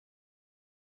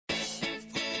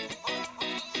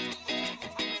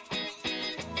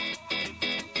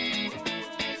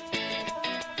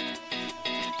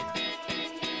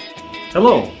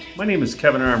Hello, my name is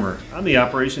Kevin Armour. I'm the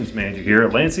Operations Manager here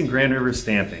at Lansing Grand River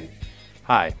Stamping.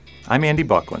 Hi, I'm Andy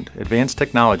Buckland, Advanced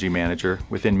Technology Manager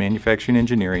within Manufacturing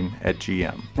Engineering at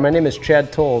GM. My name is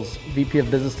Chad Tolles, VP of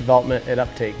Business Development at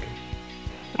Uptake.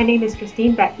 My name is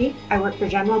Christine Becky. I work for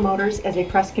General Motors as a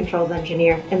Press Controls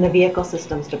Engineer in the Vehicle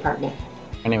Systems Department.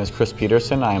 My name is Chris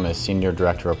Peterson. I am a Senior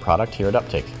Director of Product here at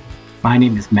Uptake. My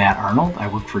name is Matt Arnold. I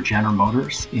work for General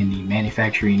Motors in the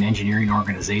Manufacturing Engineering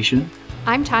Organization.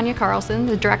 I'm Tanya Carlson,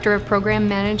 the Director of Program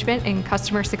Management and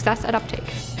Customer Success at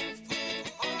Uptake.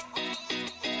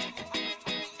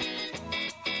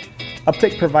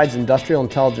 Uptake provides industrial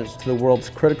intelligence to the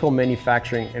world's critical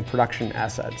manufacturing and production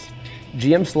assets.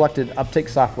 GM selected Uptake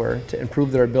software to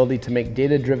improve their ability to make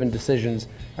data-driven decisions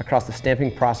across the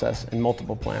stamping process in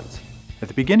multiple plants. At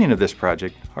the beginning of this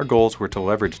project, our goals were to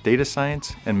leverage data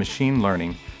science and machine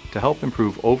learning to help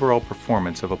improve overall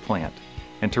performance of a plant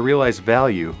and to realize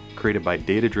value created by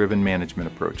data-driven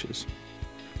management approaches.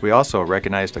 We also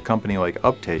recognized a company like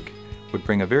Uptake would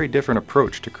bring a very different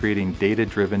approach to creating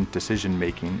data-driven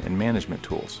decision-making and management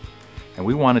tools, and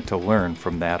we wanted to learn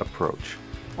from that approach.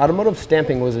 Automotive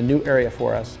stamping was a new area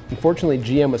for us. Unfortunately,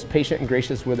 GM was patient and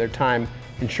gracious with their time,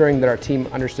 ensuring that our team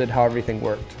understood how everything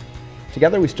worked.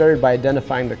 Together we started by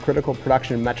identifying the critical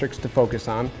production metrics to focus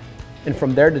on, and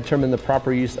from there determined the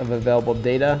proper use of available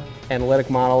data, analytic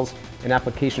models, and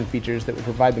application features that would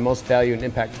provide the most value and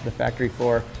impact to the factory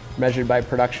floor, measured by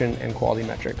production and quality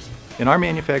metrics. In our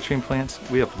manufacturing plants,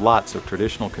 we have lots of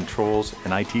traditional controls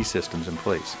and IT systems in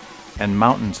place, and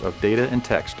mountains of data and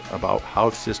text about how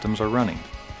systems are running.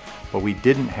 But we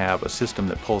didn't have a system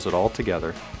that pulls it all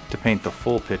together to paint the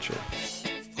full picture.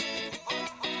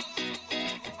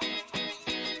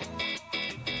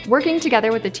 Working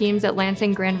together with the teams at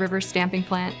Lansing Grand River Stamping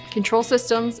Plant, Control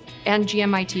Systems, and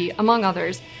GMIT, among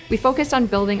others, we focused on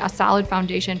building a solid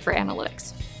foundation for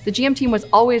analytics. The GM team was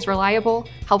always reliable,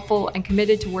 helpful, and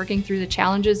committed to working through the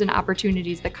challenges and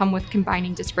opportunities that come with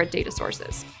combining disparate data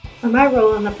sources. For my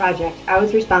role in the project, I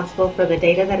was responsible for the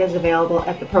data that is available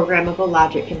at the Programmable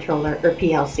Logic Controller, or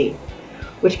PLC,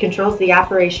 which controls the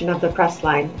operation of the press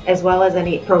line, as well as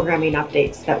any programming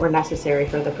updates that were necessary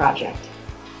for the project.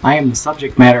 I am the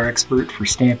subject matter expert for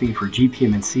stamping for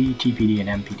GPM&C, TPD,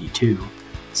 and MPD2.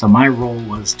 So my role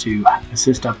was to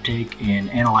assist Uptake in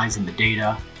analyzing the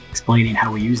data, explaining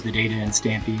how we use the data in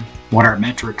stamping, what our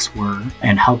metrics were,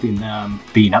 and helping them,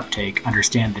 being Uptake,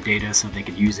 understand the data so they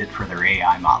could use it for their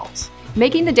AI models.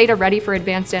 Making the data ready for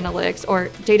advanced analytics, or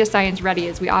data science ready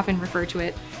as we often refer to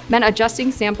it, meant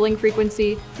adjusting sampling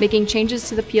frequency, making changes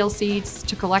to the PLCs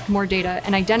to collect more data,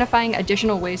 and identifying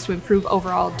additional ways to improve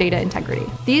overall data integrity.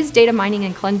 These data mining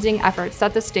and cleansing efforts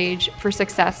set the stage for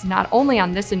success not only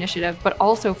on this initiative, but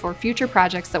also for future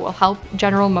projects that will help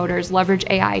General Motors leverage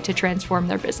AI to transform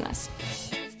their business.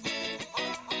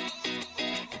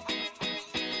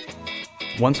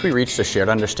 Once we reached a shared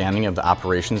understanding of the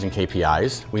operations and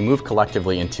KPIs, we moved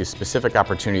collectively into specific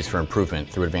opportunities for improvement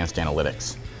through advanced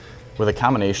analytics. With a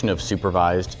combination of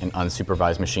supervised and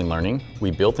unsupervised machine learning, we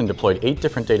built and deployed 8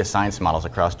 different data science models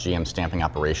across GM's stamping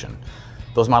operation.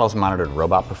 Those models monitored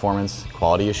robot performance,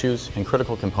 quality issues, and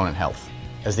critical component health.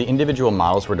 As the individual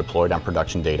models were deployed on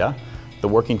production data, the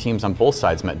working teams on both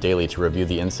sides met daily to review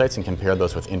the insights and compare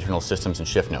those with internal systems and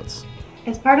shift notes.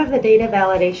 As part of the data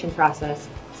validation process,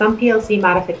 some PLC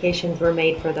modifications were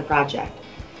made for the project.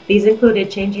 These included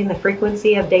changing the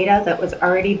frequency of data that was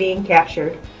already being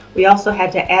captured. We also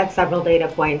had to add several data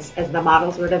points as the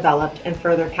models were developed and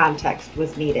further context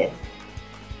was needed.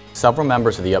 Several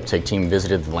members of the Uptake team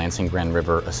visited the Lansing Grand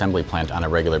River assembly plant on a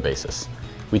regular basis.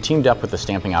 We teamed up with the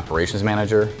stamping operations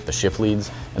manager, the shift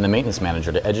leads, and the maintenance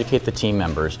manager to educate the team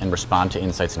members and respond to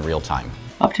insights in real time.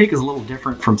 Uptake is a little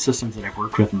different from systems that I've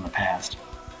worked with in the past.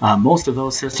 Most of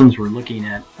those systems were looking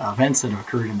at events that have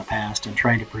occurred in the past and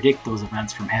trying to predict those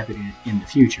events from happening in the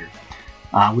future.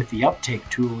 With the Uptake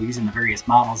tool, using the various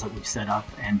models that we've set up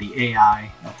and the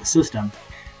AI of the system,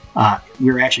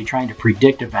 we're actually trying to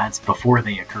predict events before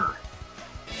they occur.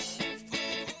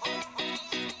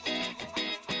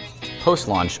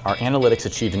 Post-launch, our analytics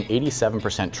achieved an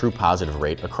 87% true positive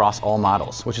rate across all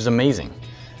models, which is amazing.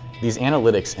 These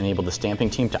analytics enabled the stamping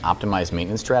team to optimize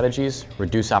maintenance strategies,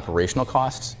 reduce operational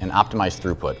costs, and optimize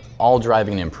throughput, all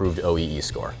driving an improved OEE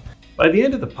score. By the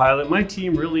end of the pilot, my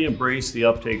team really embraced the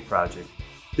Uptake project.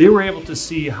 They were able to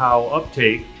see how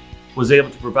Uptake was able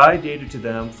to provide data to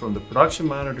them from the production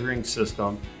monitoring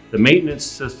system, the maintenance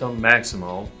system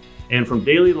Maximo, and from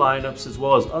daily lineups as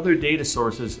well as other data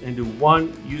sources into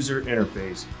one user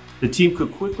interface. The team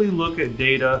could quickly look at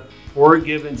data for a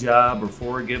given job or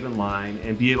for a given line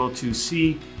and be able to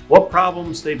see what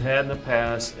problems they've had in the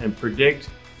past and predict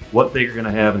what they're going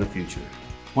to have in the future.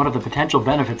 One of the potential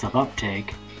benefits of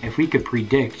Uptake, if we could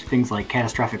predict things like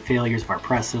catastrophic failures of our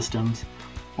press systems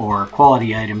or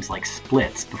quality items like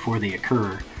splits before they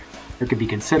occur, there could be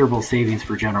considerable savings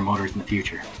for General Motors in the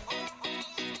future.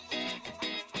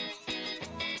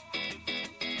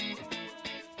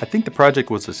 I think the project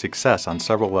was a success on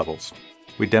several levels.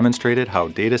 We demonstrated how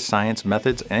data science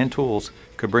methods and tools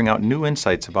could bring out new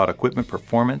insights about equipment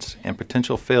performance and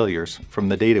potential failures from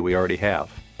the data we already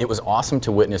have. It was awesome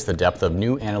to witness the depth of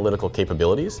new analytical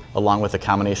capabilities, along with a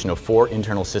combination of 4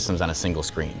 internal systems on a single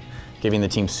screen, giving the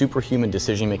team superhuman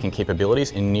decision-making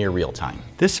capabilities in near real time.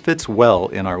 This fits well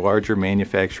in our larger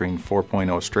Manufacturing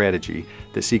 4.0 strategy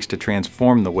that seeks to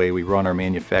transform the way we run our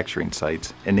manufacturing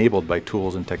sites, enabled by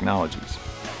tools and technologies.